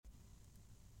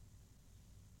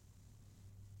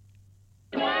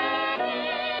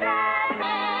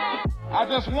I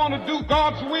just want to do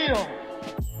God's will.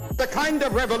 The kind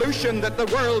of revolution that the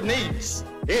world needs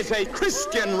is a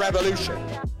Christian revolution.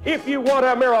 If you want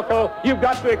a miracle, you've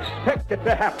got to expect it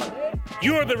to happen.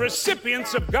 You are the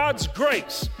recipients of God's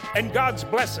grace and God's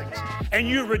blessings, and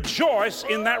you rejoice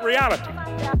in that reality.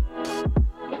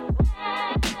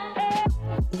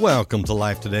 Welcome to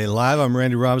Life Today Live. I'm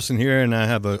Randy Robinson here, and I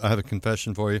have a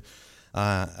confession for you.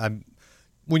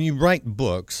 When you write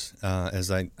books, as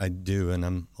I do, and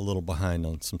I'm a little behind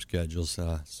on some schedules,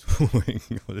 it's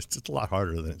a lot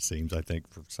harder than it seems, I think,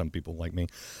 for some people like me.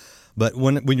 But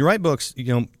when you write books,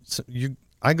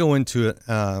 I go into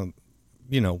it,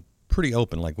 pretty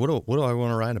open. Like, what do I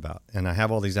want to write about? And I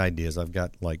have all these ideas. I've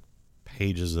got like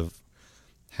pages of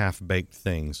half-baked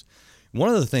things. One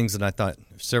of the things that I thought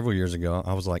several years ago,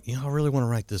 I was like, I really want to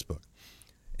write this book.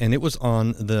 And it was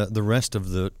on the rest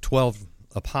of the 12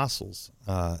 apostles.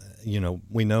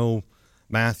 We know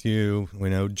Matthew, we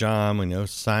know John, we know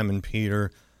Simon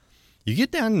Peter. You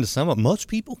get down into some of them, most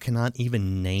people cannot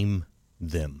even name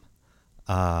them.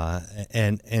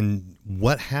 And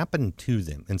what happened to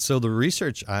them. And so the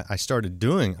research I started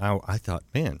doing, I thought,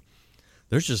 man,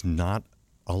 there's just not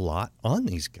a lot on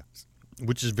these guys,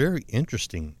 which is very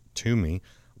interesting to me.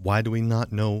 Why do we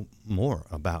not know more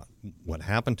about what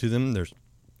happened to them? There's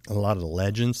a lot of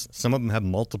legends. Some of them have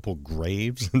multiple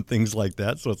graves and things like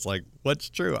that. So it's like, what's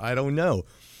true? I don't know.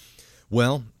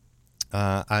 Well,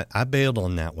 I bailed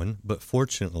on that one, but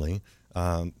fortunately,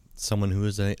 someone who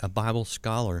is a Bible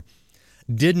scholar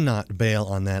did not bail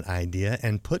on that idea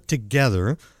and put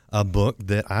together a book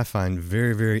that I find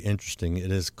very, very interesting.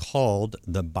 It is called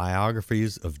The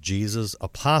Biographies of Jesus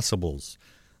Apostles.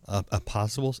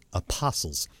 Apostles.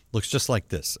 Looks just like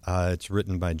this. It's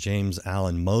written by James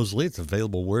Allen Moseley. It's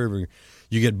available wherever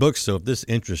you get books. So if this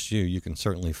interests you, you can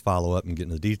certainly follow up and get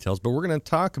into the details. But we're going to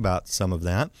talk about some of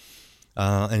that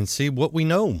and see what we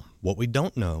know, what we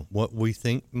don't know, what we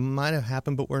think might have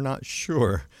happened, but we're not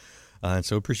sure. And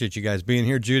so appreciate you guys being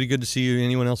here. Judy, good to see you.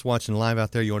 Anyone else watching live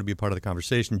out there, you want to be a part of the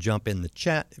conversation, jump in the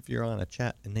chat if you're on a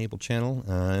chat-enabled channel.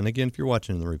 And again, if you're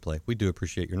watching in the replay, we do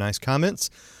appreciate your nice comments.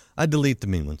 I delete the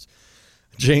mean ones.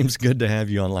 James, good to have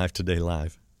you on Life Today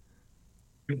Live.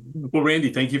 Well,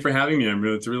 Randy, thank you for having me.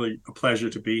 It's really a pleasure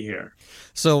to be here.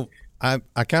 So I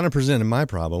kind of presented my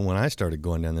problem when I started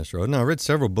going down this road. Now, I read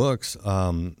several books.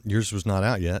 Yours was not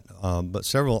out yet, but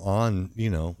several on,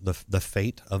 the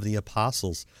fate of the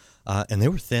apostles. And they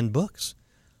were thin books.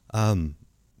 Where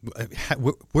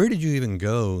did you even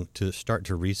go to start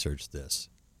to research this?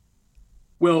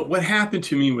 Well, what happened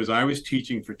to me was I was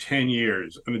teaching for 10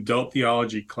 years an adult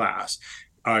theology class,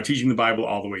 teaching the Bible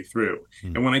all the way through.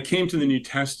 And when I came to the New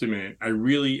Testament, I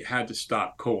really had to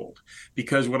stop cold,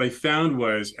 because what I found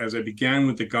was, as I began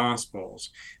with the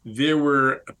Gospels, there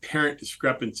were apparent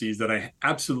discrepancies that I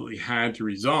absolutely had to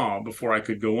resolve before I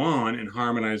could go on and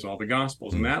harmonize all the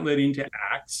Gospels. And that led into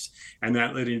Acts, and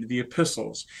that led into the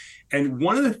epistles. And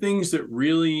one of the things that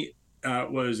really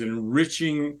was an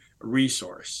enriching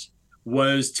resource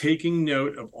was taking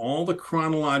note of all the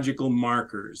chronological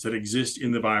markers that exist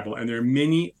in the Bible. And there are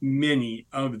many, many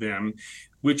of them,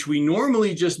 which we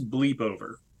normally just bleep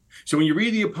over. So when you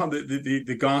read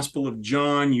the Gospel of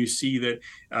John, you see that,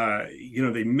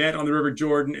 they met on the River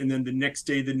Jordan, and then the next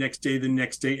day,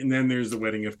 and then there's the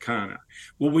wedding of Cana.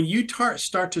 Well, when you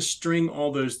start to string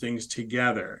all those things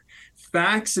together,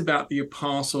 facts about the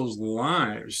apostles'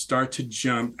 lives start to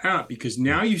jump out, because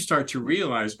now you start to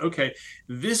realize, okay,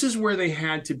 this is where they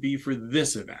had to be for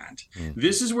this event.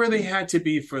 This is where they had to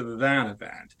be for that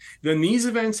event. Then these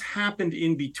events happened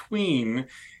in between.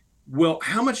 Well,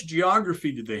 how much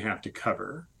geography did they have to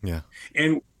cover? Yeah.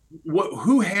 And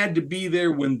who had to be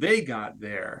there when they got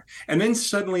there? And then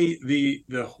suddenly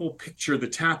the whole picture, the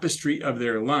tapestry of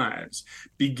their lives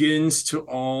begins to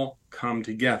all come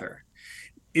together.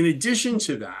 In addition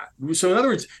to that, so in other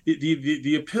words,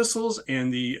 the epistles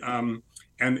and the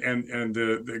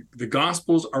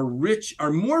Gospels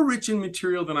are more rich in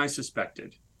material than I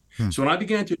suspected. So when I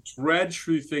began to dredge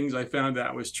through things, I found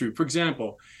that was true. For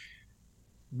example,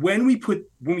 when we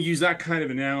use that kind of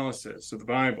analysis of the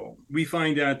Bible, we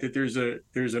find out that there's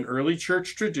an early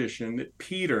church tradition that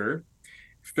Peter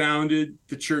founded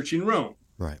the church in Rome.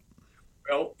 Right.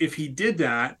 Well, if he did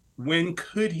that, when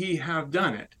could he have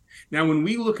done it? Now, when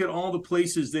we look at all the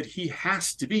places that he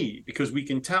has to be, because we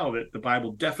can tell that the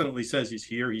Bible definitely says he's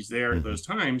here, he's there at those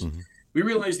times, we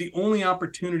realize the only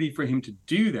opportunity for him to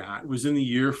do that was in the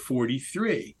year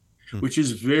 43, which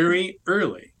is very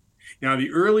early. Now,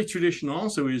 the early tradition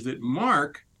also is that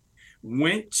Mark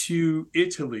went to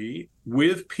Italy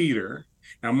with Peter.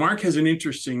 Now, Mark has an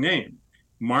interesting name.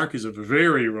 Mark is a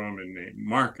very Roman name,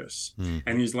 Marcus,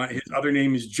 and his other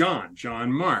name is John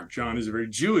Mark. John is a very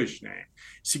Jewish name,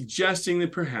 suggesting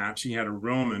that perhaps he had a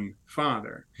Roman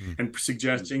father, and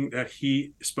suggesting that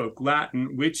he spoke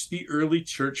Latin, which the early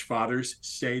church fathers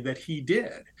say that he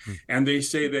did. And they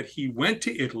say that he went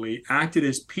to Italy, acted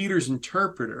as Peter's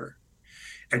interpreter,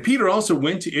 and Peter also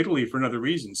went to Italy for another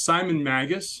reason. Simon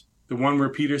Magus, the one where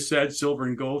Peter said, "Silver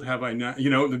and gold have I not."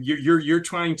 You're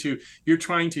trying to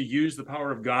use the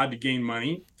power of God to gain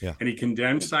money, and he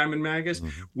condemned Simon Magus.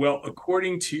 Well,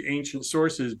 according to ancient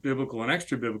sources, biblical and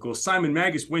extra biblical, Simon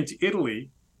Magus went to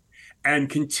Italy and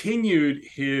continued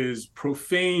his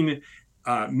profane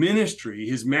ministry,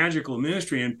 his magical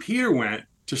ministry, and Peter went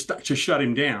to shut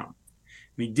him down,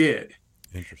 and he did.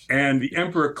 And the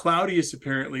Emperor Claudius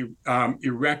apparently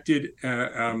erected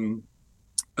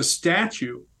a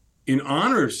statue in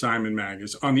honor of Simon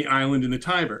Magus on the island in the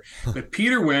Tiber. But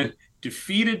Peter went,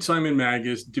 defeated Simon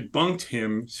Magus, debunked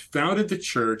him, founded the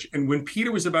church, and when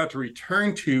Peter was about to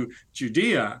return to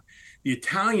Judea, the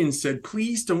Italians said,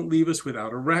 "Please don't leave us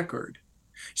without a record."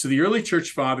 So the early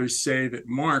church fathers say that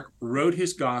Mark wrote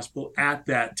his gospel at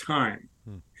that time,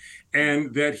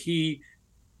 and that he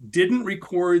didn't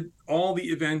record all the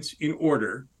events in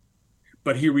order,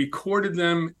 but he recorded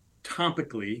them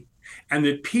topically, and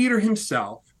that Peter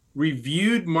himself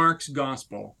reviewed Mark's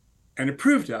gospel and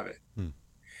approved of it.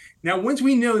 Now, once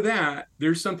we know that,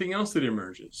 there's something else that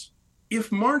emerges.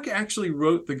 If Mark actually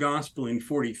wrote the gospel in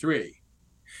 43,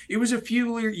 it was a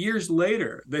few years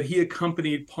later that he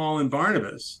accompanied Paul and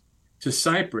Barnabas to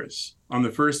Cyprus on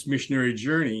the first missionary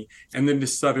journey, and then to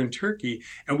southern Turkey.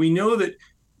 And we know that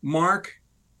Mark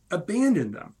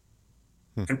abandoned them.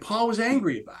 And Paul was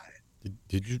angry about it.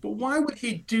 Did you? But why would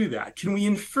he do that? Can we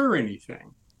infer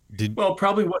anything? Well,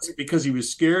 probably wasn't because he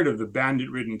was scared of the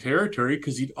bandit-ridden territory,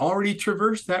 because he'd already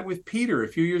traversed that with Peter a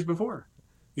few years before,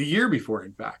 the year before,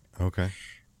 in fact. Okay.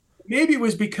 Maybe it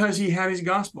was because he had his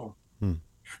gospel.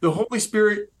 The Holy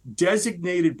Spirit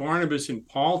designated Barnabas and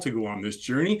Paul to go on this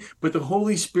journey, but the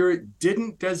Holy Spirit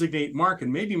didn't designate Mark.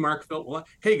 And maybe Mark felt, well,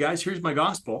 hey, guys, here's my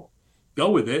gospel. Go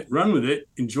with it, run with it,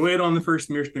 enjoy it on the first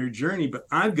missionary journey, but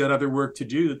I've got other work to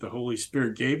do that the Holy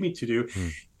Spirit gave me to do.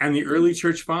 And the early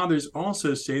church fathers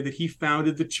also say that he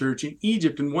founded the church in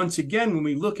Egypt. And once again, when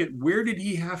we look at where did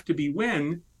he have to be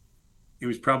when, it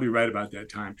was probably right about that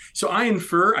time. So I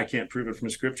infer, I can't prove it from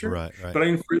scripture, but I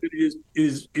infer that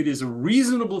it is a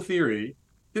reasonable theory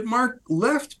that Mark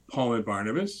left Paul and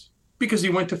Barnabas because he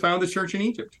went to found the church in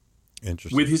Egypt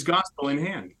with his gospel in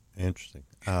hand. Interesting.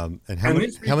 And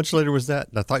how much later was that?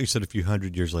 I thought you said a few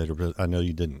hundred years later, but I know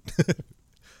you didn't.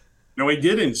 No, he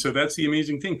didn't. So that's the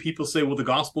amazing thing. People say, well, the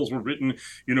Gospels were written,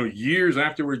 years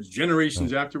afterwards,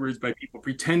 generations afterwards, by people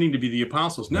pretending to be the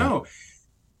apostles. No,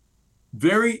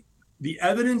 the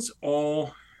evidence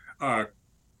all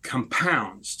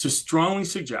compounds to strongly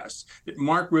suggest that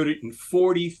Mark wrote it in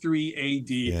 43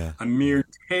 A.D., a mere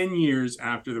 10 years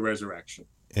after the resurrection.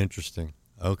 Interesting.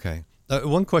 Okay.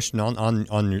 One question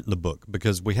on the book,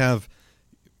 because we have,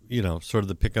 sort of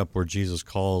the pickup where Jesus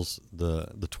calls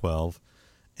the 12,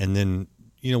 and then,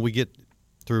 we get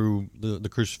through the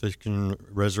crucifixion,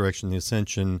 resurrection, the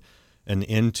ascension, and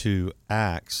into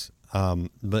Acts.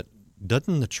 But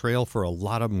doesn't the trail for a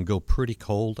lot of them go pretty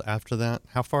cold after that?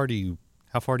 How far do you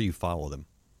follow them?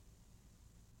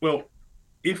 Well,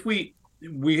 if we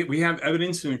have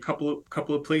evidence in a couple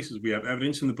of places. We have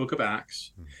evidence in the book of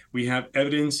Acts. We have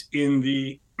evidence in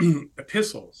the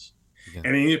epistles.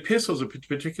 And in the epistles,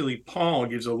 particularly Paul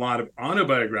gives a lot of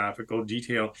autobiographical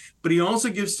detail, but he also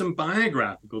gives some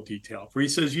biographical detail, where he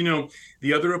says,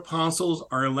 the other apostles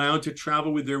are allowed to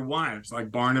travel with their wives,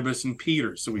 like Barnabas and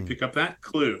Peter. So we pick up that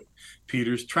clue.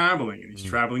 Peter's traveling, and he's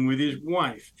traveling with his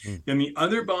wife. Then the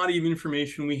other body of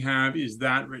information we have is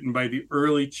that written by the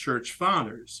early church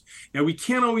fathers. Now, we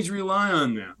can't always rely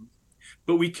on them,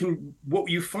 but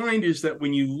what you find is that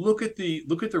when you look at the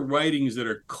writings that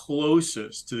are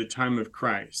closest to the time of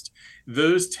Christ,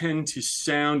 those tend to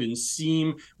sound and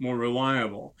seem more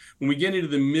reliable. When we get into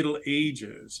the Middle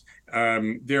Ages,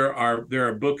 there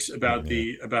are books about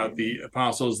the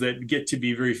apostles that get to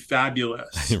be very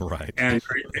fabulous, and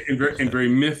very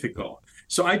mythical.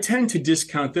 So I tend to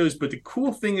discount those. But the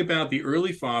cool thing about the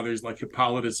early fathers, like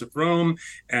Hippolytus of Rome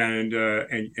and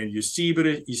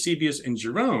Eusebius and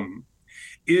Jerome,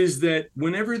 is that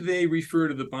whenever they refer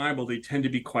to the Bible, they tend to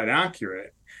be quite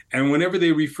accurate. And whenever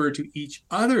they refer to each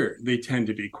other, they tend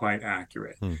to be quite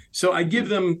accurate. So I give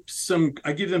them some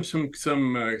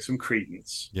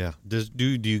credence. Yeah.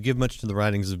 Do you give much to the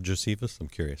writings of Josephus? I'm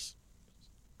curious.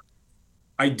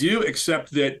 I do,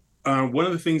 except that one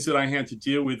of the things that I had to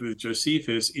deal with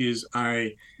Josephus is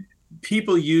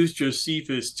people use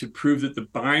Josephus to prove that the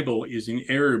Bible is in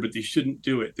error, but they shouldn't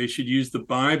do it. They should use the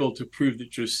Bible to prove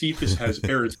that Josephus has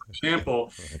errors. For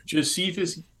example,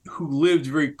 Josephus, who lived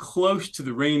very close to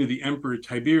the reign of the Emperor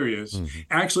Tiberius,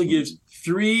 actually gives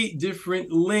 3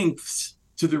 different lengths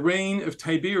to the reign of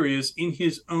Tiberius in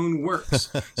his own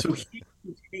works. So he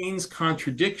contains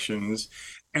contradictions.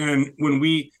 And when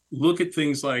we look at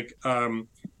things like, when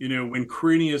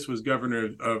Quirinius was governor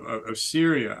of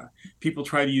Syria, people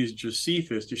try to use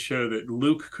Josephus to show that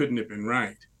Luke couldn't have been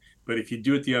right. But if you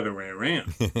do it the other way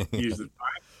around, use the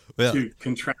Bible to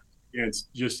contrast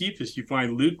against Josephus, you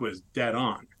find Luke was dead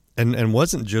on. And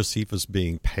wasn't Josephus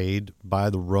being paid by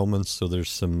the Romans? So there's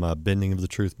some bending of the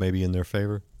truth maybe in their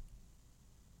favor?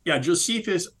 Yeah,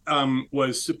 Josephus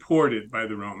was supported by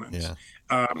the Romans. Yeah.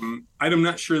 I'm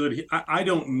not sure that I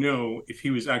don't know if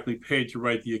he was actually paid to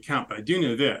write the account, but I do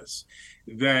know this,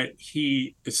 that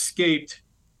he escaped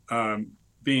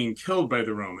being killed by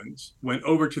the Romans, went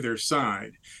over to their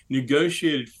side,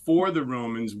 negotiated for the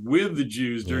Romans with the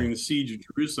Jews during the siege of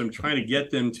Jerusalem, trying to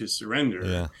get them to surrender.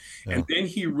 Yeah. And then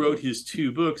he wrote his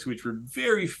 2 books, which were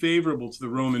very favorable to the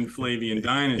Roman Flavian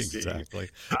dynasty. Exactly.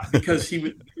 Because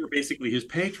they were basically his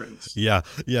patrons. Yeah,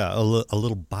 a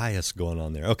little bias going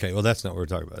on there. Okay, well, that's not what we're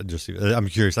talking about. Just I'm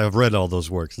curious. I've read all those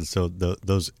works, and so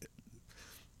those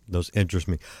interest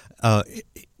me.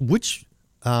 Which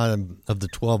of the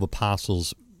 12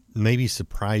 apostles maybe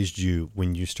surprised you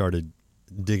when you started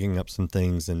digging up some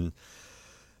things? And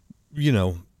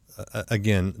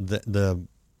again, a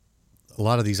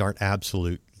lot of these aren't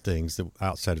absolute things that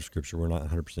outside of Scripture. We're not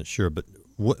 100% sure, but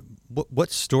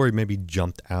what story maybe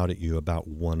jumped out at you about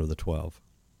one of the 12?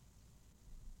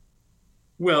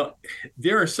 Well,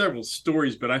 there are several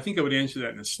stories, but I think I would answer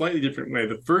that in a slightly different way.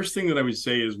 The first thing that I would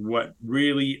say is what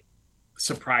really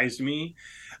surprised me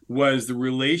was the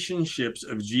relationships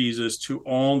of Jesus to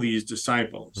all these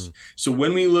disciples. So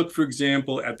when we look, for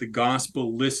example, at the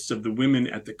gospel lists of the women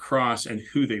at the cross and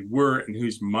who they were and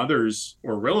whose mothers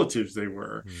or relatives they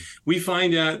were, we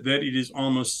find out that it is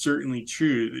almost certainly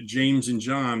true that James and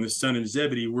John, the son of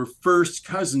Zebedee, were first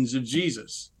cousins of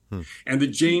Jesus. And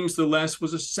that James the Less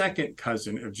was a second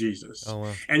cousin of Jesus. Oh,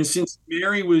 wow. And since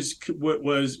Mary was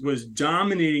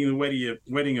dominating the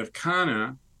wedding of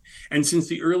Cana, and since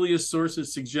the earliest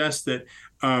sources suggest that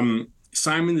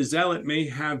Simon the Zealot may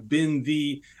have been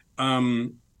the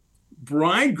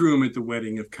bridegroom at the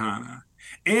wedding of Cana,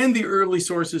 and the early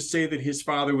sources say that his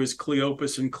father was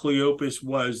Cleopas, and Cleopas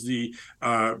was the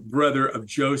brother of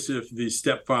Joseph, the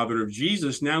stepfather of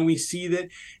Jesus, now we see that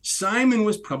Simon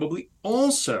was probably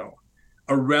also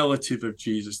a relative of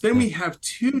Jesus. Then we have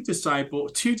two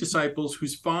disciples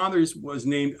whose fathers was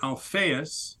named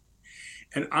Alphaeus.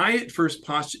 And I at first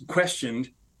questioned,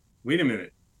 wait a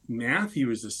minute,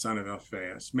 Matthew is the son of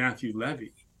Alphaeus, Matthew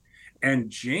Levy, and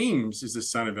James is the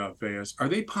son of Alphaeus. Are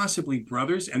they possibly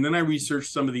brothers? And then I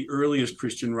researched some of the earliest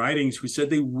Christian writings who said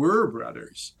they were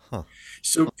brothers.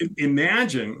 So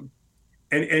imagine,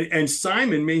 and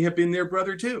Simon may have been their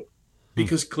brother too,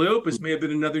 because Cleopas may have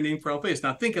been another name for Alphaeus.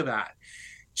 Now think of that.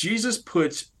 Jesus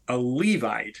puts a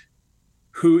Levite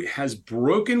who has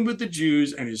broken with the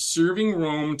Jews and is serving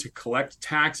Rome to collect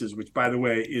taxes, which, by the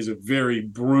way, is a very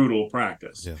brutal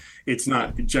practice. Yeah. It's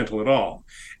not gentle at all.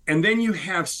 And then you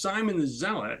have Simon the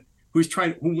Zealot, who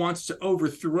wants to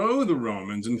overthrow the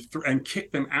Romans and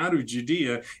kick them out of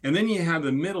Judea. And then you have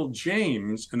the middle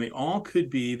James, and they all could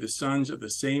be the sons of the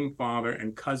same father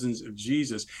and cousins of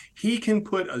Jesus. He can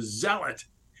put a zealot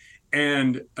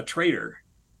and a traitor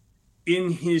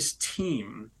in his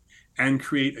team and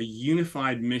create a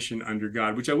unified mission under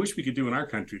God, which I wish we could do in our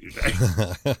country today.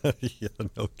 Yeah,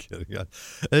 no kidding.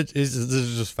 This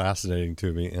is just fascinating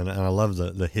to me, and I love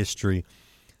the history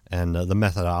and the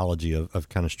methodology of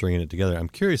kind of stringing it together. I'm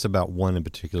curious about one in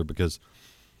particular because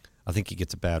I think he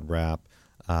gets a bad rap,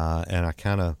 and I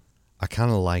kind of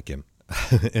like him,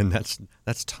 and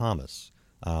that's Thomas,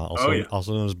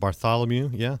 also known as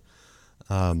Bartholomew. Yeah.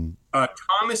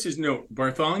 Bartholomew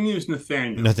is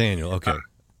Nathaniel. Nathaniel, okay.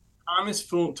 Thomas'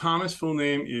 full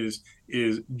name is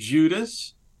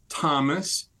Judas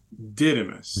Thomas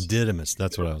Didymus. Didymus,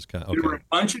 that's what I was kind of. Okay. There were a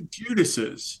bunch of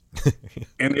Judases,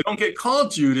 and they don't get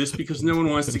called Judas because no one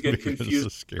wants to get confused. So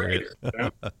scary.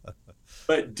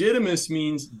 But Didymus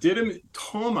means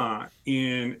Toma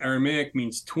in Aramaic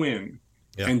means twin,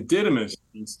 and Didymus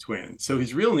means twin. So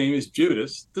his real name is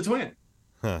Judas the twin.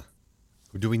 Huh.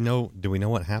 Do we know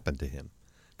what happened to him?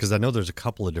 Because I know there's a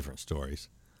couple of different stories.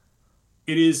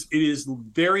 It is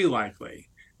very likely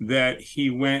that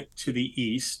he went to the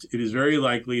east. It is very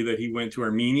likely that he went to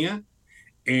Armenia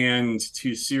and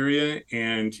to Syria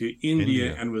and to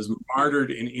India, and was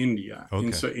martyred in India.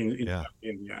 Okay. In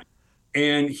India.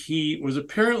 And he was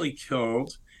apparently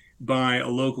killed by a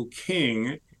local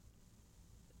king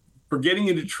for getting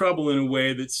into trouble in a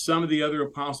way that some of the other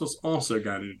apostles also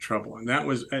got into trouble. And that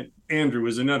was, Andrew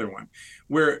was another one,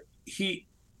 where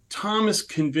Thomas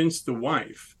convinced the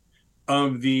wife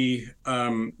of the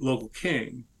local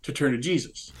king to turn to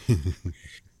Jesus.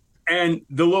 And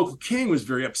the local king was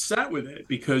very upset with it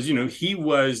because, he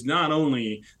was not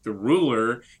only the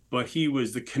ruler, but he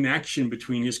was the connection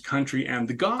between his country and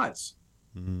the gods.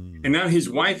 And now his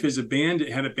wife had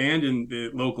abandoned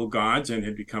the local gods and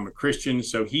had become a Christian.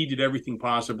 So he did everything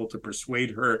possible to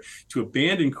persuade her to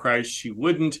abandon Christ. She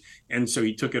wouldn't. And so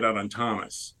he took it out on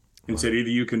Thomas and said, either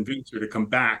you convince her to come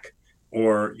back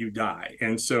or you die.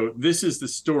 And so this is the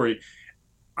story.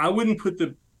 I wouldn't put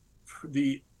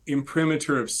the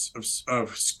imprimatur of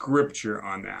scripture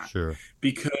on that. Sure.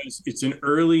 Because it's an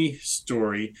early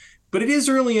story, but it is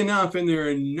early enough, and there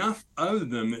are enough of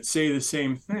them that say the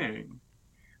same thing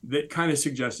that kind of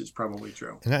suggests it's probably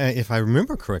true. And if I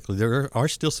remember correctly, there are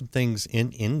still some things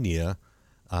in India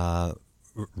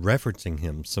referencing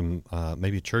him, some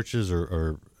maybe churches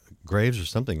or graves or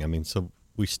something. I mean, so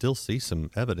we still see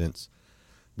some evidence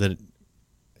that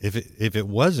if it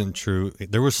wasn't true,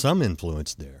 there was some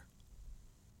influence there.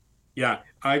 Yeah,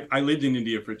 I lived in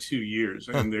India for 2 years,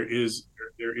 and there is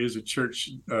a church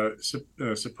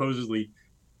supposedly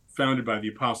founded by the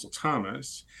Apostle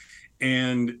Thomas,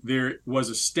 and there was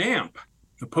a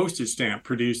postage stamp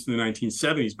produced in the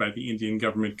 1970s by the Indian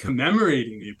government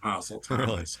commemorating the Apostle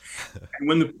Thomas. Really? And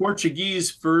when the Portuguese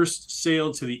first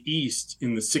sailed to the east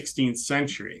in the 16th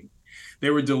century, they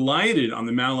were delighted on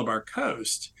the Malabar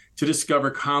coast to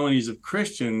discover colonies of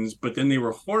Christians, but then they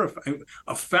were horrified,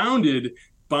 founded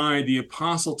by the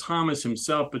Apostle Thomas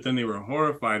himself, but then they were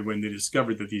horrified when they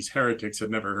discovered that these heretics had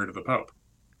never heard of the Pope.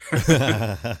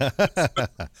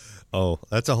 Oh,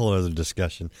 that's a whole other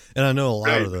discussion. And I know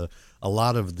a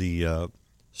lot of the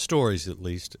stories, at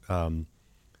least,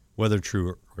 whether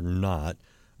true or not,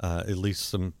 at least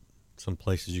some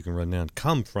places you can run down,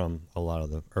 come from a lot of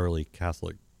the early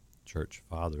Catholic Church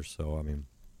fathers. So, I mean,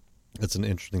 it's an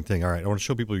interesting thing. All right, I want to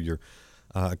show people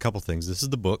a couple things. This is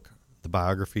the book, The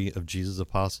Biography of Jesus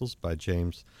Apostles by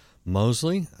James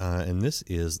Moseley, and this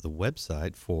is the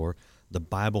website for the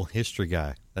Bible History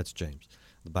Guy. That's James,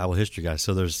 the Bible History Guy.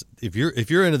 So if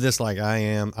you're into this like I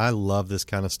am, I love this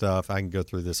kind of stuff. I can go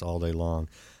through this all day long.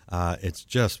 It's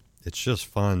just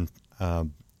fun,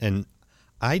 and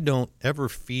I don't ever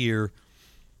fear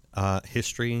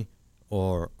history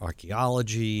or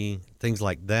archaeology, things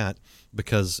like that,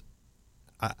 because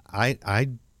I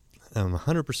am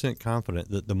 100% confident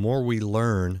that the more we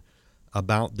learn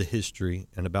about the history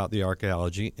and about the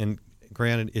archaeology, and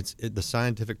granted, the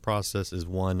scientific process is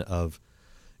one of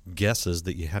guesses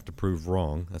that you have to prove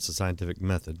wrong. That's the scientific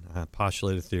method. I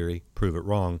postulate a theory, prove it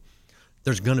wrong.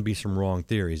 There's going to be some wrong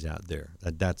theories out there.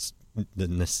 That's the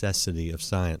necessity of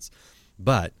science.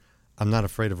 But I'm not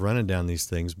afraid of running down these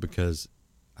things because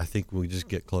I think we just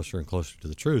get closer and closer to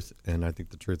the truth, and I think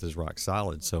the truth is rock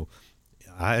solid. So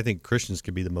I think Christians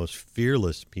could be the most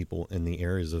fearless people in the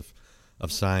areas of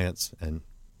science, and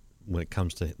when it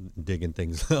comes to digging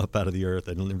things up out of the earth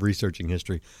and researching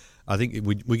history, I think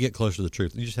we get closer to the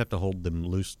truth. You just have to hold them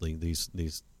loosely,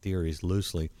 these theories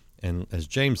loosely. And as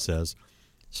James says,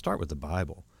 start with the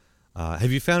Bible.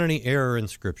 Have you found any error in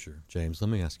Scripture, James? Let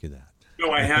me ask you that.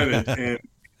 No, I haven't. And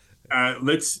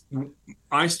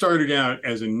I started out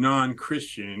as a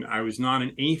non-Christian. I was not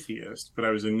an atheist, but I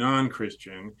was a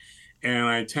non-Christian, and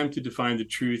I attempted to find the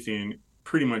truth in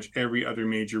pretty much every other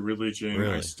major religion.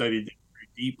 Really? I studied it very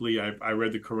deeply. I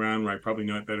read the Quran, where I probably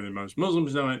know it better than most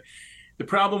Muslims know it. The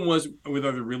problem was with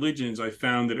other religions, I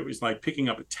found that it was like picking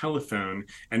up a telephone,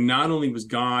 and not only was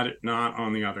God not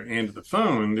on the other end of the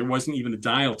phone, there wasn't even a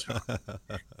dial tone.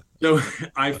 So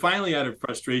I finally, out of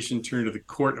frustration, turned to the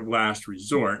court of last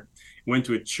resort, went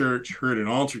to a church, heard an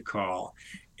altar call,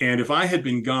 and if I had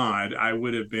been God, I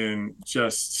would have been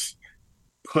just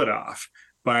put off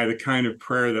by the kind of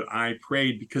prayer that I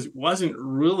prayed, because it wasn't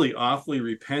really awfully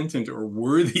repentant or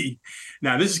worthy.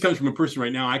 Now, this comes from a person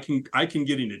right now. I can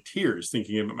get into tears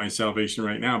thinking about my salvation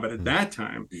right now. But at that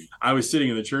time, I was sitting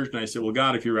in the church and I said, well,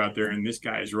 God, if you're out there and this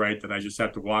guy is right, that I just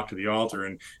have to walk to the altar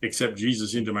and accept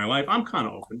Jesus into my life, I'm kind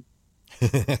of open.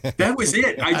 That was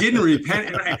it. I didn't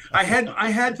repent. And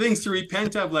I had things to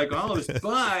repent of, like all of this,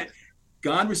 but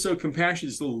God was so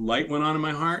compassionate. This little light went on in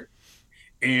my heart.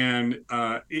 And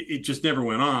it just never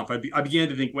went off. I began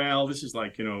to think, well, this is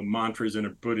like, mantras in a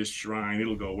Buddhist shrine.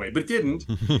 It'll go away. But it didn't.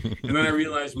 And then I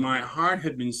realized my heart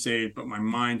had been saved, but my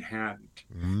mind hadn't.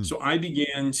 So I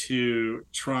began to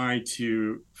try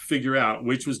to figure out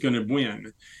which was going to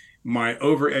win, my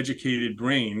overeducated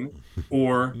brain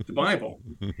or the Bible.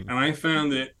 And I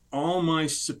found that all my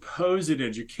supposed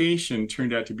education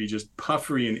turned out to be just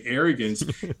puffery and arrogance.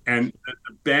 And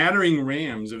the battering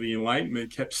rams of the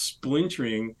Enlightenment kept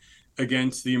splintering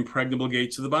against the impregnable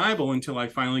gates of the Bible until I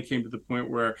finally came to the point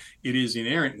where it is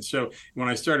inerrant. And so when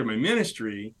I started my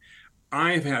ministry,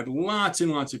 I've had lots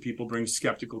and lots of people bring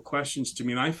skeptical questions to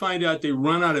me, and I find out they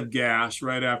run out of gas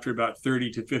right after about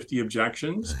 30 to 50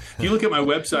 objections. If you look at my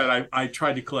website, I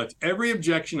tried to collect every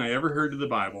objection I ever heard to the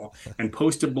Bible and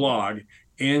post a blog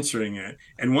answering it.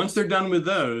 And once they're done with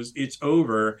those, it's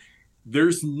over.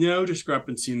 There's no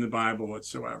discrepancy in the Bible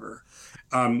whatsoever.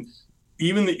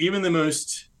 Even the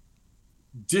most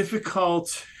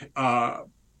difficult,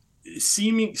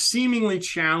 seemingly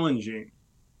challenging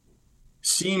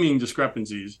seeming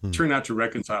discrepancies turn out to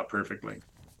reconcile perfectly.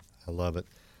 I love it.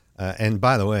 And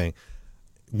by the way,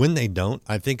 when they don't,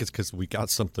 I think it's because we got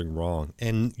something wrong.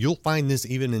 And you'll find this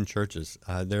even in churches.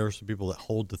 There are some people that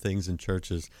hold to things in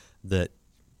churches that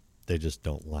they just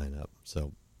don't line up.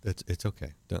 So it's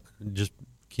okay. Just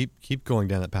keep going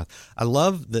down that path. I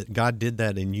love that God did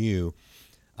that in you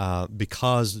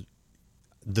because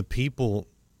the people,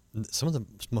 some of the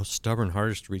most stubborn,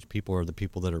 hardest to reach people are the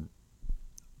people that are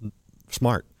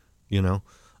smart,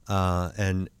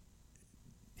 and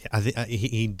I think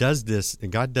he does this,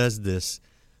 and God does this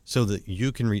so that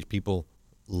you can reach people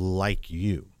like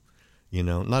you.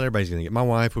 Not everybody's going to get. My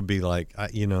wife would be like,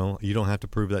 you don't have to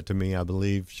prove that to me. I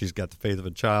believe she's got the faith of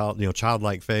a child,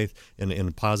 childlike faith in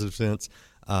a positive sense.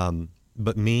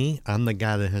 But me, I'm the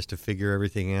guy that has to figure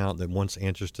everything out, that wants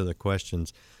answers to the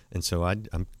questions, and so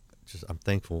I'm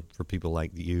thankful for people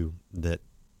like you that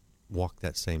walk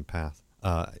that same path.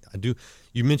 I do.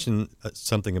 You mentioned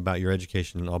something about your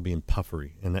education all being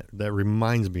puffery, and that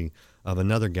reminds me of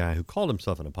another guy who called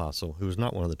himself an apostle, who was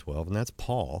not one of the 12, and that's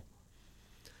Paul.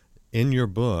 In your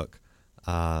book,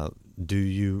 do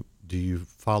you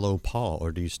follow Paul,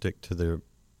 or do you stick to the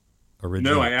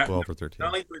original 12 or 13?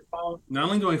 Not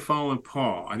only do I follow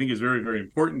Paul, I think it's very, very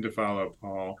important to follow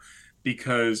Paul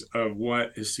because of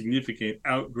what a significant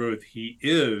outgrowth he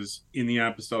is in the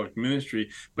apostolic ministry.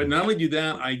 But not only do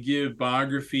that, I give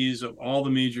biographies of all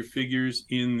the major figures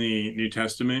in the New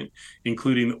Testament,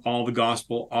 including all the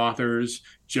gospel authors,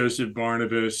 Joseph,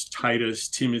 Barnabas, Titus,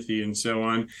 Timothy, and so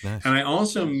on. Nice. And I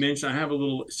also I have a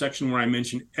little section where I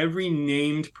mention every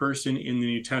named person in the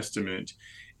New Testament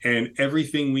and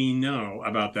everything we know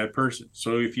about that person.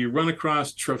 So if you run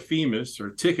across Trophimus or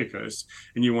Tychicus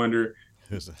and you wonder,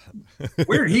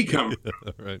 where did he come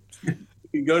from? Right. You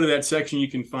can go to that section,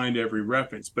 you can find every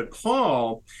reference. But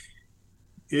Paul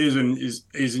is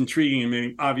intriguing in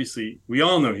many. Obviously, we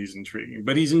all know he's intriguing,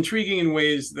 but he's intriguing in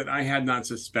ways that I had not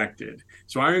suspected.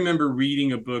 So I remember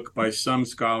reading a book by some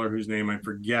scholar whose name I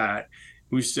forget,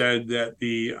 who said that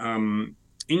the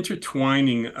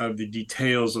intertwining of the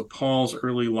details of Paul's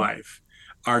early life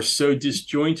are so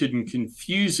disjointed and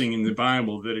confusing in the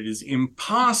Bible that it is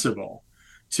impossible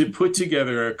to put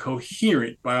together a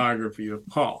coherent biography of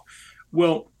Paul.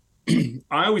 Well,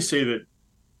 I always say that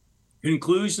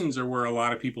conclusions are where a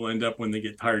lot of people end up when they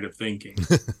get tired of thinking.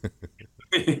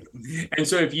 And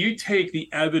so if you take the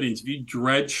evidence, if you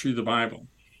dredge through the Bible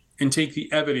and take the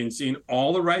evidence in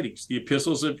all the writings, the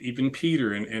epistles of even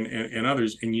Peter and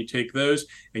others, and you take those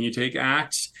and you take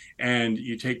Acts and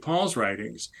you take Paul's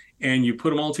writings and you put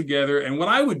them all together. And what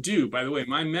I would do, by the way,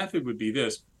 my method would be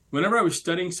this. Whenever I was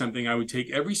studying something, I would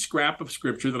take every scrap of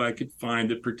scripture that I could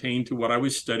find that pertained to what I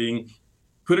was studying,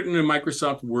 put it in a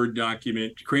Microsoft Word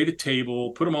document, create a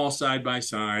table, put them all side by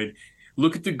side,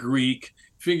 look at the Greek,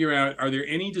 figure out, are there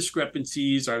any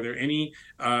discrepancies? Are there any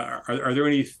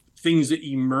things that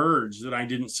emerge that I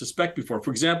didn't suspect before?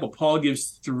 For example, Paul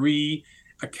gives 3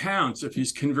 accounts of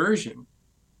his conversion.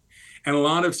 And a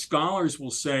lot of scholars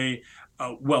will say,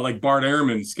 well, like Bart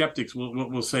Ehrman, skeptics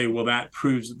will say, well, that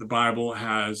proves that the Bible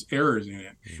has errors in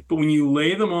it. But when you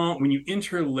lay them all, when you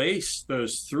interlace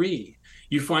those 3,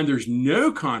 you find there's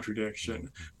no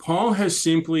contradiction. Paul has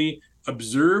simply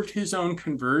observed his own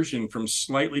conversion from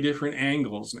slightly different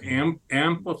angles and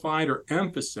amplified or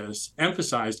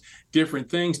emphasized different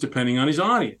things depending on his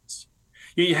audience.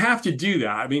 You have to do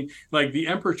that. I mean, like the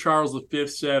Emperor Charles V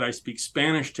said, I speak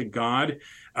Spanish to God,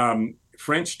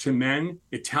 French to men,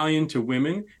 Italian to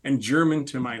women, and German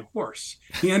to my horse.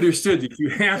 He understood that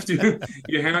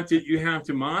you have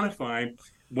to modify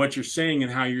what you're saying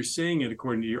and how you're saying it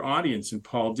according to your audience. And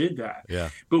Paul did that. Yeah.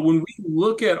 But when we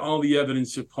look at all the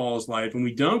evidence of Paul's life and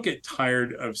we don't get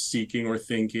tired of seeking or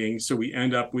thinking, so we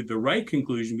end up with the right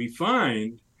conclusion, we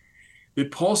find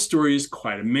that Paul's story is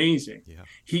quite amazing. Yeah.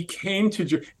 He came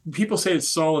to, people say it's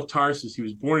Saul of Tarsus. He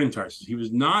was born in Tarsus. He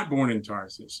was not born in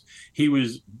Tarsus. He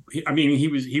did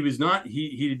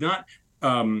not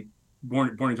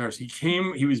born in Tarsus.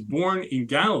 He was born in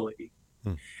Galilee.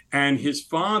 And his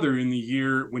father, in the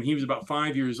year when he was about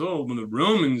 5 years old, when the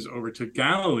Romans overtook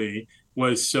Galilee,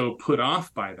 was so put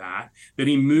off by that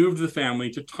he moved the family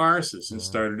to Tarsus and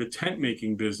started a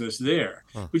tent-making business there,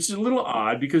 which is a little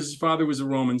odd because his father was a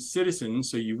Roman citizen,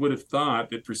 so you would have thought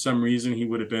that for some reason he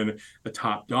would have been a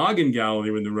top dog in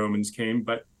Galilee when the Romans came,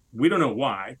 but we don't know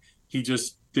why. He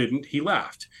just didn't. He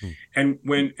left. And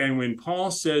when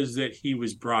Paul says that he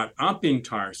was brought up in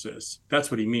Tarsus,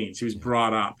 that's what he means. He was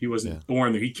brought up. He wasn't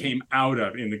born there. He came out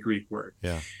of, in the Greek word.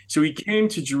 Yeah. So he came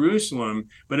to Jerusalem.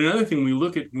 But another thing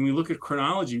when we look at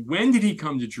chronology, when did he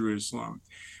come to Jerusalem?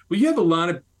 Well, you have a lot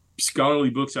of scholarly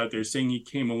books out there saying he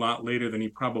came a lot later than he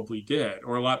probably did,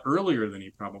 or a lot earlier than he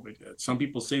probably did. Some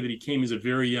people say that he came as a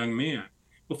very young man.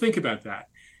 Well, think about that.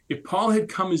 If Paul had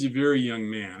come as a very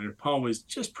young man, and if Paul was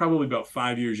just probably about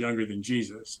 5 years younger than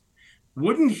Jesus,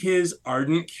 wouldn't his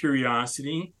ardent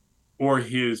curiosity or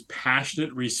his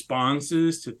passionate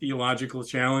responses to theological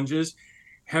challenges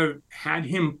have had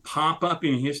him pop up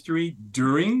in history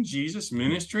during Jesus'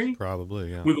 ministry?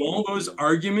 Probably, yeah. With all those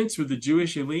arguments with the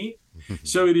Jewish elite?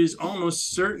 So it is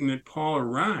almost certain that Paul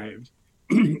arrived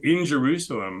in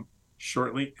Jerusalem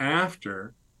shortly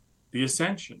after the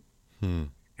ascension.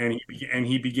 And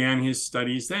he began his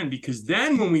studies then, because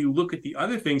then when we look at the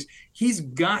other things, he's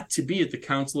got to be at the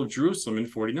Council of Jerusalem in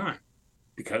 49,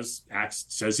 because Acts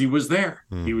says he was there.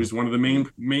 He was one of the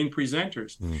main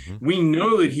presenters. We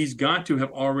know that he's got to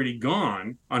have already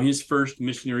gone on his first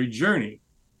missionary journey.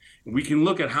 We can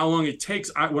look at how long it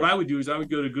takes. What I would do is I would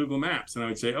go to Google Maps and I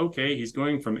would say, okay, he's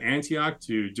going from Antioch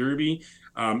to Derbe.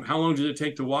 How long does it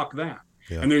take to walk that?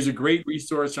 Yeah. And there's a great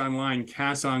resource online,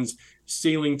 Casson's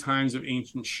Sailing Times of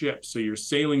Ancient Ships. So you're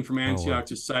sailing from Antioch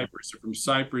to Cyprus, or from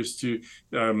Cyprus to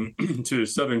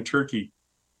southern Turkey.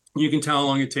 You can tell how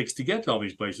long it takes to get to all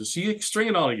these places. So you string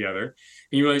it all together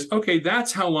and you realize, okay,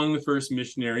 that's how long the first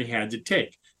missionary had to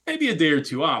take. Maybe a day or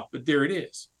two off, but there it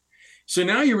is. So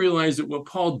now you realize that what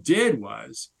Paul did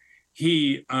was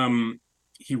he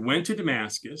went to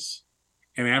Damascus.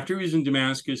 And after he was in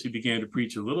Damascus, he began to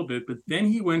preach a little bit, but then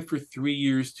he went for 3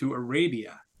 years to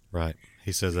Arabia. Right.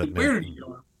 He says that. Where did he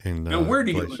go? Where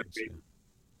did he go in Arabia?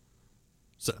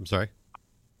 So, I'm sorry?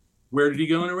 Where did he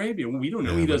go in Arabia? Well, we don't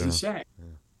know. He doesn't say. Yeah.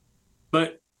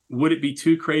 But would it be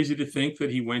too crazy to think that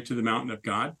he went to the mountain of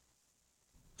God?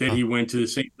 That he went to the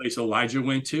same place Elijah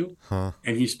went to?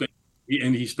 And he spent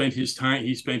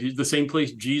the same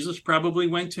place Jesus probably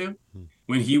went to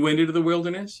when he went into the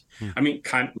wilderness? I mean,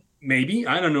 maybe,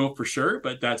 I don't know for sure,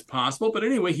 but that's possible. But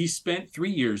anyway, he spent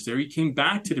 3 years there. He came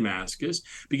back to Damascus,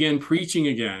 began preaching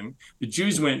again. The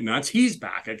Jews went nuts. He's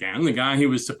back again. The guy who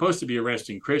was supposed to be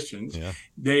arresting Christians. Yeah.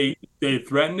 They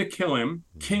threatened to kill him.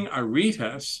 King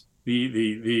Aretas,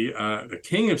 the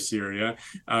king of Syria,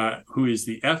 who is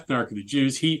the ethnarch of the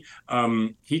Jews, he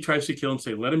tries to kill him.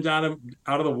 Say, let him down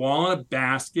out of the wall in a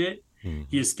basket.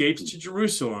 He escapes to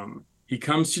Jerusalem. He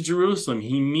comes to Jerusalem.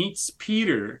 He meets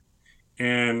Peter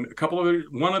and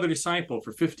one other disciple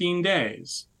for 15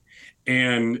 days.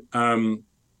 And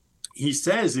he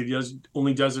says that he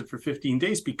only does it for 15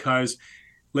 days because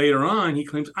later on he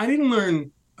claims, I didn't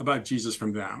learn about Jesus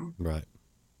from them. Right.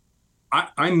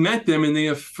 I met them and they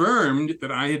affirmed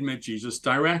that I had met Jesus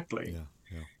directly.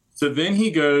 Yeah. So then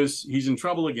he goes, he's in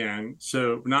trouble again.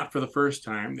 So not for the first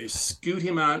time. They scoot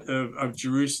him out of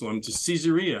Jerusalem to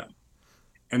Caesarea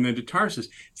and then to Tarsus.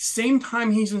 Same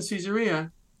time he's in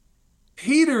Caesarea,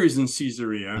 Peter is in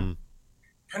Caesarea,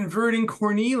 converting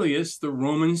Cornelius, the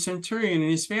Roman centurion,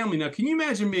 and his family. Now, can you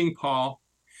imagine being Paul,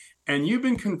 and you've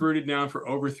been converted now for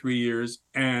over 3 years,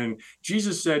 and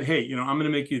Jesus said, hey, I'm going to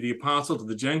make you the apostle to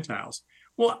the Gentiles.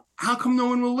 Well, how come no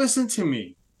one will listen to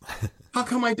me? How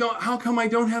come I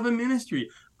don't have a ministry?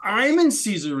 I'm in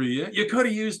Caesarea. You could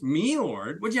have used me,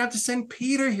 Lord. What'd you have to send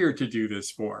Peter here to do this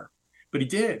for? But he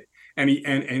did. And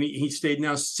he stayed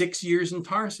now 6 years in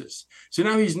Tarsus. So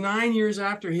now he's 9 years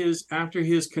after his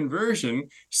conversion,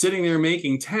 sitting there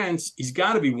making tents. He's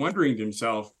got to be wondering to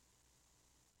himself,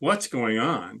 what's going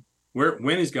on?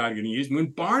 When is God going to use me?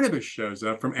 When Barnabas shows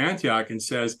up from Antioch and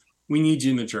says, we need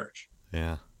you in the church.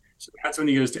 Yeah. So that's when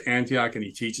he goes to Antioch and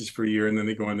he teaches for a year, and then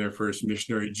they go on their first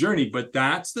missionary journey. But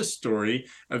that's the story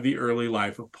of the early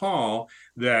life of Paul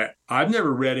that I've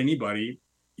never read anybody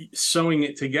sewing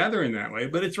it together in that way,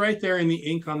 but it's right there in the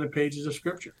ink on the pages of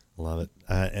Scripture. Love it.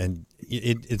 And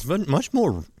it's much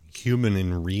more human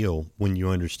and real when you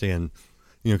understand,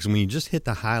 because when you just hit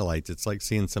the highlights, it's like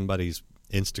seeing somebody's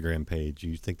Instagram page.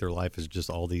 You think their life is just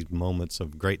all these moments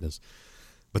of greatness.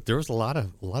 But there was a lot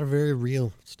of very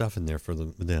real stuff in there for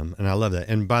them, and I love that.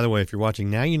 And by the way, if you're watching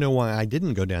now, you know why I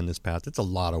didn't go down this path. It's a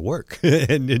lot of work,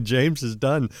 and James has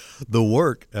done the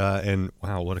work. And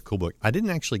wow, what a cool book! I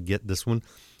didn't actually get this one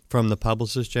from the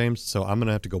publicist, James, so I'm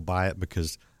gonna have to go buy it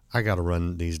because I got to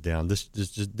run these down. This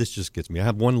just gets me. I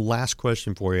have one last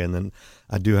question for you, and then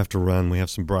I do have to run. We have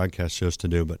some broadcast shows to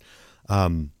do, but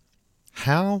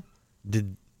how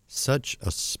did such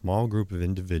a small group of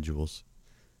individuals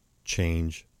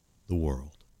change the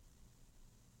world?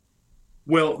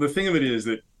 Well, the thing of it is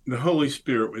that the Holy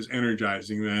Spirit was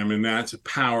energizing them, and that's a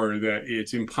power that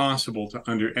it's impossible to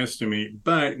underestimate.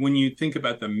 But when you think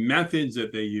about the methods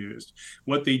that they used,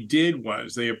 what they did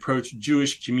was they approached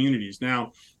Jewish communities.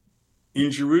 Now,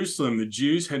 in Jerusalem, the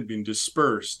Jews had been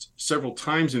dispersed several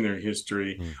times in their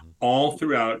history, all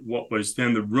throughout what was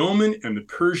then the Roman and the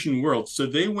Persian world. So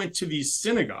they went to these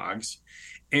synagogues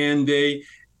and they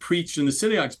preached in the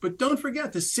synagogues. But don't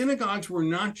forget, the synagogues were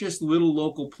not just little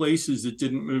local places that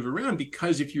didn't move around,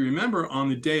 because if you remember, on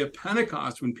the day of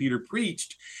Pentecost, when Peter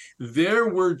preached, there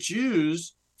were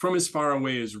Jews from as far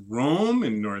away as Rome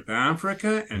and North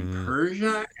Africa and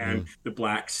Persia and the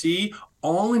Black Sea,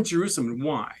 all in Jerusalem.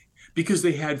 Why? Because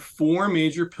they had 4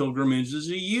 major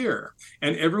pilgrimages a year,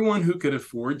 and everyone who could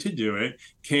afford to do it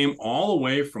came all the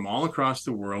way from all across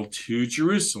the world to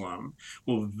Jerusalem.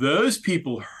 Well, those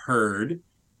people heard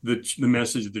the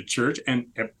message of the church, and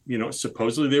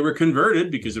supposedly they were converted,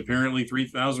 because apparently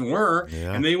 3,000 were,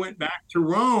 and they went back to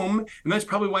Rome. And that's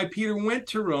probably why Peter went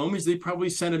to Rome, is they probably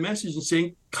sent a message and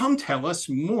saying, come tell us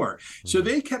more. So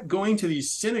they kept going to these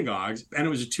synagogues, and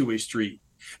it was a two-way street.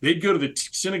 They'd go to the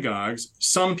synagogues.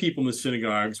 Some people in the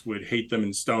synagogues would hate them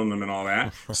and stone them and all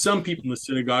that. Some people in the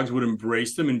synagogues would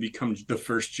embrace them and become the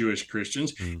first Jewish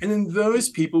Christians. And then those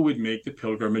people would make the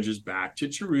pilgrimages back to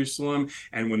Jerusalem.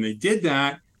 And when they did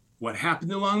that, what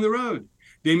happened along the road?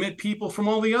 They met people from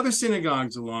all the other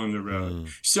synagogues along the road.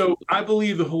 So I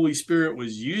believe the Holy Spirit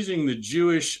was using the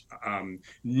Jewish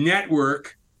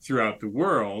network throughout the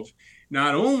world,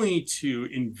 not only to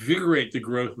invigorate the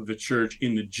growth of the church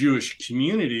in the Jewish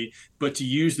community, but to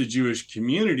use the Jewish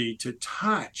community to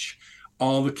touch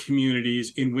all the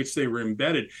communities in which they were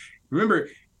embedded. Remember,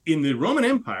 in the Roman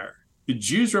Empire, the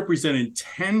Jews represented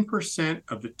 10%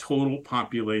 of the total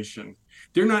population.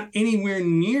 They're not anywhere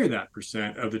near that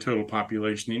percent of the total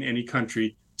population in any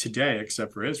country today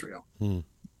except for Israel. And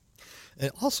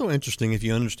also interesting, if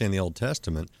you understand the Old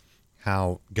Testament,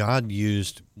 how God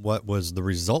used what was the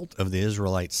result of the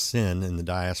Israelites' sin in the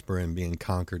diaspora and being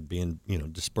conquered, being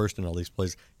dispersed in all these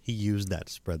places. He used that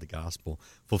to spread the gospel,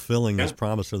 fulfilling his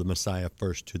promise of the Messiah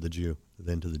first to the Jew,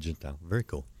 then to the Gentile. Very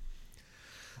cool.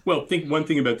 Well, think one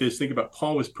thing about this. Think about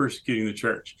Paul was persecuting the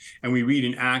church. And we read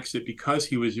in Acts that because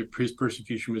his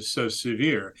persecution was so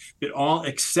severe, that all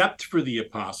except for the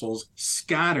apostles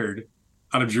scattered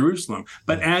out of Jerusalem.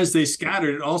 But as they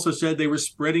scattered, it also said they were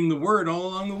spreading the word all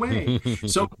along the way.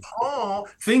 So Paul,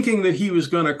 thinking that he was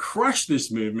going to crush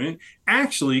this movement,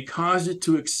 actually caused it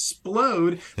to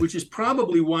explode, which is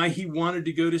probably why he wanted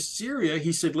to go to Syria.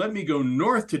 He said, let me go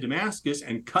north to Damascus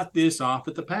and cut this off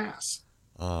at the pass.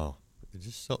 Oh.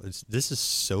 This is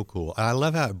so cool. I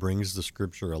love how it brings the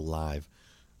scripture alive,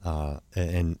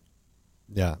 and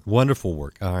wonderful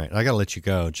work. All right, I got to let you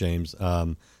go, James. Is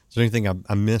there anything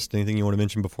I missed? Anything you want to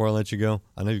mention before I let you go?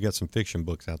 I know you've got some fiction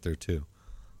books out there too.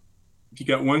 If you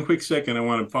got one quick second, I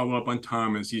want to follow up on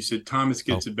Thomas. You said Thomas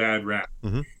gets a bad rap.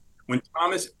 When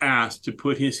Thomas asked to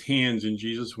put his hands in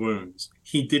Jesus' wounds,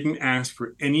 he didn't ask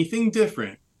for anything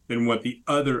different than what the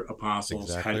other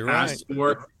apostles had asked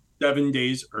for 7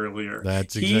 days earlier.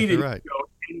 That's exactly right.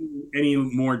 He didn't show any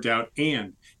more doubt.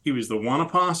 And he was the one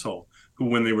apostle who,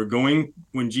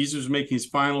 when Jesus was making his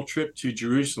final trip to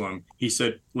Jerusalem, he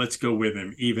said, let's go with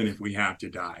him, even if we have to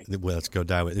die. Well, let's go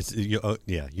die with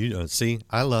it. See,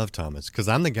 I love Thomas because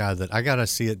I'm the guy that I got to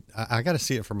see it. I got to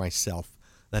see it for myself.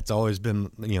 That's always been,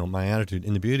 my attitude.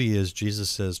 And the beauty is Jesus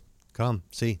says, come,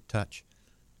 see, touch.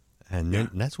 And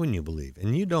then that's when you believe.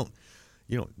 And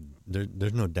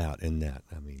there's no doubt in that.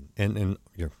 I mean, and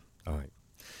you're all right.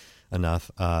 Enough.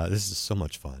 This is so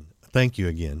much fun. Thank you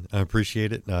again. I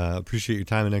appreciate it. Appreciate your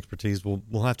time and expertise.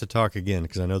 We'll have to talk again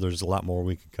because I know there's a lot more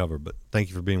we could cover. But thank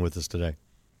you for being with us today.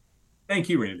 Thank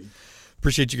you, Randy.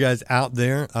 Appreciate you guys out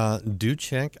there. Do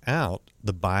check out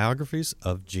the Biographies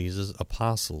of Jesus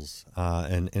Apostles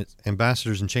and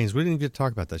Ambassadors in Chains. We didn't get to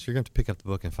talk about this. You're going to pick up the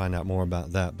book and find out more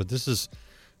about that. But this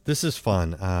is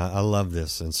fun. I love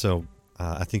this, and so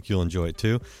I think you'll enjoy it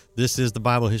too. This is the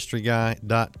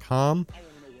BibleHistoryGuy.com,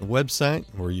 the website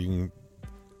where you can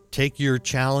take your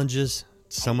challenges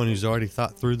to someone who's already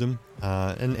thought through them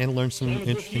and learn some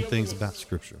interesting things about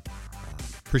Scripture.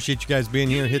 Appreciate you guys being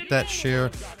here. Hit that share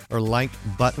or like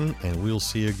button, and we'll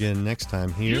see you again next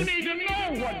time here. You need to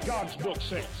know what God's book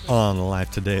says. On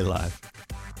Life Today Live.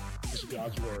 It's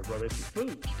God's word, brother. It's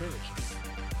food, spiritual.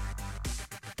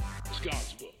 It's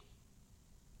God's word.